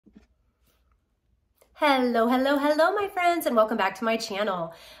Hello, hello, hello, my friends, and welcome back to my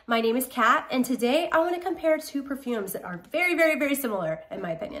channel. My name is Kat, and today I want to compare two perfumes that are very, very, very similar, in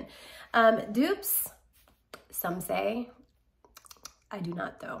my opinion. Dupes, some say. I do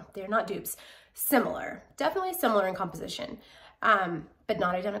not, though. They're not dupes. Similar. Definitely similar in composition, but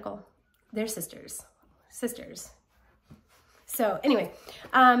not identical. They're sisters. Sisters. So anyway,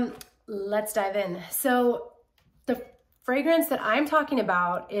 let's dive in. So the fragrance that I'm talking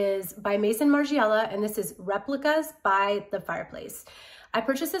about is by Maison Margiela, and this is Replicas by the Fireplace. I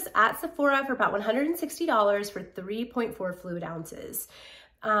purchased this at Sephora for about $160 for 3.4 fluid ounces.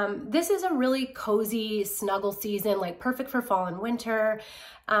 This is a really cozy snuggle season, like perfect for fall and winter.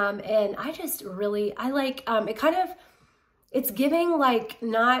 And I just really, I like, it kind of, it's giving like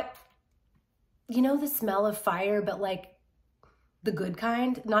not, you know, the smell of fire, but like the good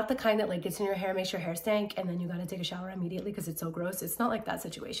kind, not the kind that like gets in your hair, makes your hair stink, and then you gotta take a shower immediately because it's so gross. It's not like that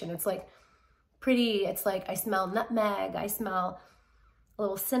situation. It's like pretty, it's like I smell nutmeg, I smell a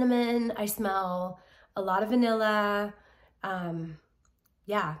little cinnamon, I smell a lot of vanilla.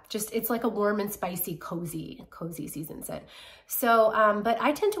 Yeah, just, it's like a warm and spicy, cozy season scent. So, but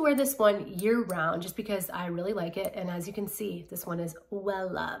I tend to wear this one year round just because I really like it. And as you can see, this one is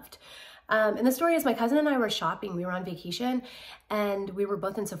well loved. And the story is my cousin and I were shopping. We were on vacation and we were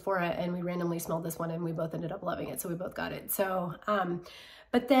both in Sephora and we randomly smelled this one and we both ended up loving it. So we both got it. So,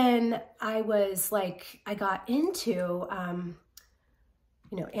 but then I was like, I got into,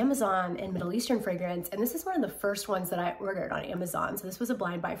 you know, Amazon and Middle Eastern fragrance. And this is one of the first ones that I ordered on Amazon. So this was a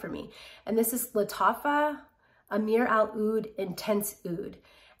blind buy for me. And this is Lattafa, Ameer Al Oudh, Intense Oud.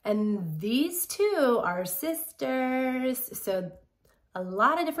 And these two are sisters. So a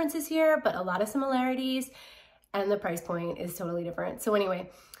lot of differences here, but a lot of similarities, and the price point is totally different. So anyway,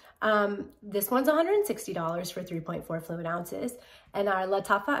 this one's $160 for 3.4 fluid ounces, and our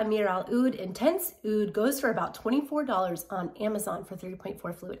Lattafa Ameer Al Oudh Intense Oud goes for about $24 on Amazon for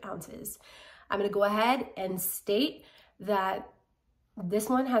 3.4 fluid ounces. I'm gonna go ahead and state that this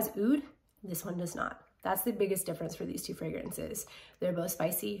one has oud, this one does not. That's the biggest difference for these two fragrances. They're both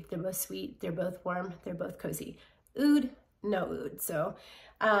spicy, they're both sweet, they're both warm, they're both cozy. Oud, no oud. So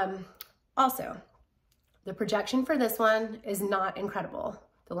also the projection for this one is not incredible.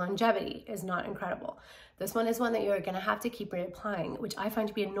 The longevity is not incredible. This one is one that you're gonna have to keep reapplying, which I find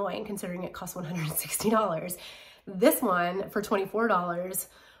to be annoying considering it costs $160. This one for $24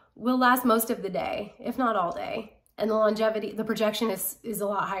 will last most of the day, if not all day. And the longevity, the projection is a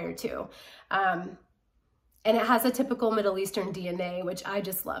lot higher too. And it has a typical Middle Eastern DNA, which I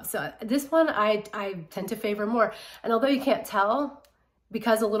just love. So this one I tend to favor more. And although you can't tell,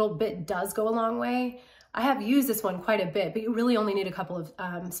 because a little bit does go a long way, I have used this one quite a bit, but you really only need a couple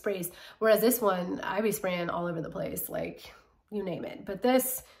of sprays. Whereas this one, I be spraying all over the place, like you name it. But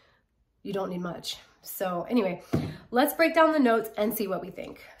this, you don't need much. So anyway, let's break down the notes and see what we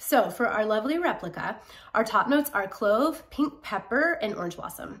think. So for our lovely replica, our top notes are clove, pink pepper, and orange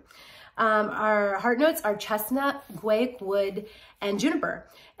blossom. Our heart notes are chestnut, guaiac wood, and juniper.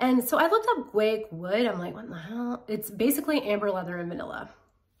 And so I looked up guaiac wood. I'm like, what the hell? It's basically amber leather and vanilla.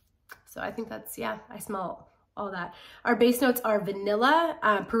 So I think that's, yeah, I smell all that. Our base notes are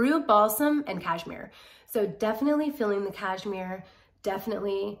vanilla, Peru, balsam, and cashmere. So definitely feeling the cashmere,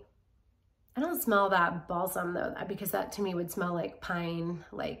 definitely. I don't smell that balsam though, because that to me would smell like pine,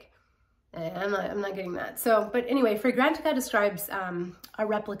 like, I'm not getting that. So, but anyway, Fragrantica describes a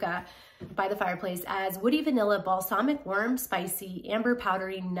replica by the Fireplace as woody vanilla, balsamic, warm, spicy, amber,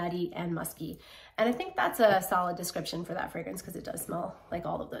 powdery, nutty, and musky. And I think that's a solid description for that fragrance because it does smell like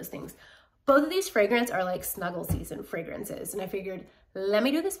all of those things. Both of these fragrances are like snuggle season fragrances. And I figured, let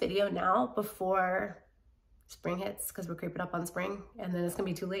me do this video now before spring hits because we're creeping up on spring and then it's gonna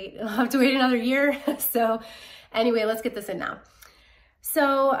be too late. I'll have to wait another year. So anyway, let's get this in now.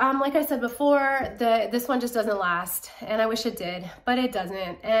 So, like I said before, this one just doesn't last, and I wish it did, but it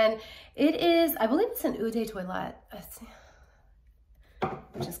doesn't. And it is, I believe it's an Eau de Toilette,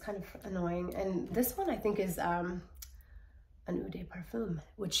 which is kind of annoying. And this one I think is an Eau de Parfum,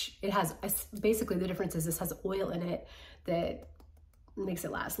 which it has, basically the difference is this has oil in it that makes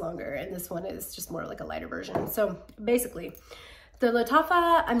it last longer. And this one is just more like a lighter version. So basically, the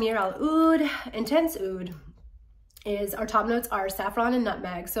Lattafa Ameer Al Oudh Intense Oud is, our top notes are saffron and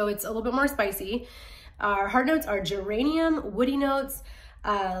nutmeg, so it's a little bit more spicy. Our heart notes are geranium, woody notes,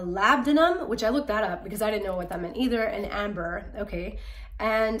 labdanum, which I looked that up because I didn't know what that meant either, and amber, okay.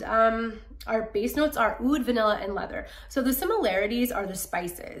 And our base notes are oud, vanilla, and leather. So the similarities are the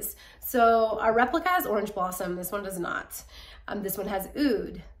spices. So our replica has orange blossom, this one does not. This one has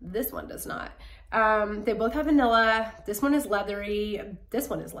oud, this one does not. They both have vanilla, this one is leathery, this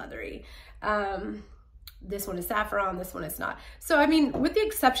one is leathery. this one is saffron, this one is not. So, I mean, with the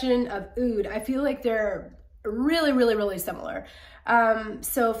exception of oud, I feel like they're really, really, really similar.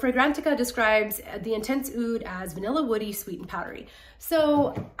 So Fragrantica describes the intense oud as vanilla, woody, sweet, and powdery.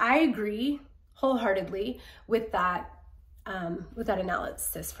 So I agree wholeheartedly with that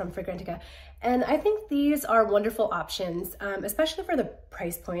analysis from Fragrantica. And I think these are wonderful options, especially for the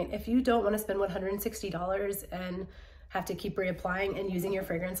price point. If you don't want to spend $160 and have to keep reapplying and using your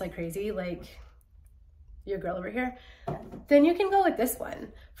fragrance like crazy, like your girl over here, then you can go with this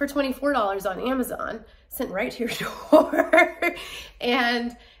one for $24 on Amazon, sent right to your door.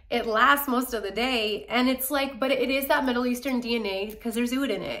 And it lasts most of the day. And it's like, but it is that Middle Eastern DNA because there's oud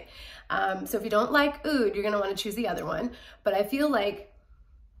in it. So if you don't like oud, you're gonna want to choose the other one. But I feel like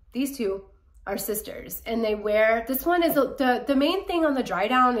these two are sisters, and they wear, this one is, the main thing on the dry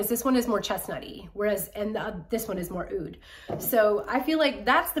down is this one is more chestnutty, whereas, this one is more oud. So I feel like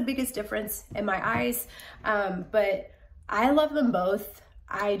that's the biggest difference in my eyes. But I love them both.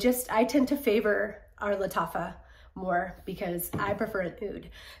 I tend to favor our Lattafa more because I prefer an oud.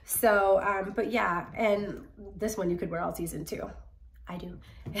 So, but yeah, and this one you could wear all season too. I do.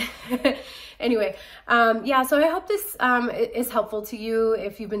 Anyway, yeah, so I hope this is helpful to you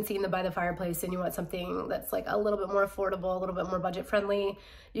if you've been seeing them by the fireplace and you want something that's like a little bit more affordable, a little bit more budget friendly.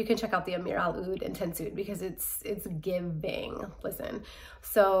 You can check out the Ameer Al Oudh Intense Oud because it's giving. Listen.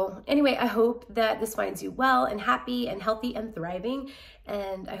 So anyway, I hope that this finds you well and happy and healthy and thriving.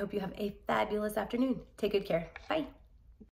 And I hope you have a fabulous afternoon. Take good care. Bye.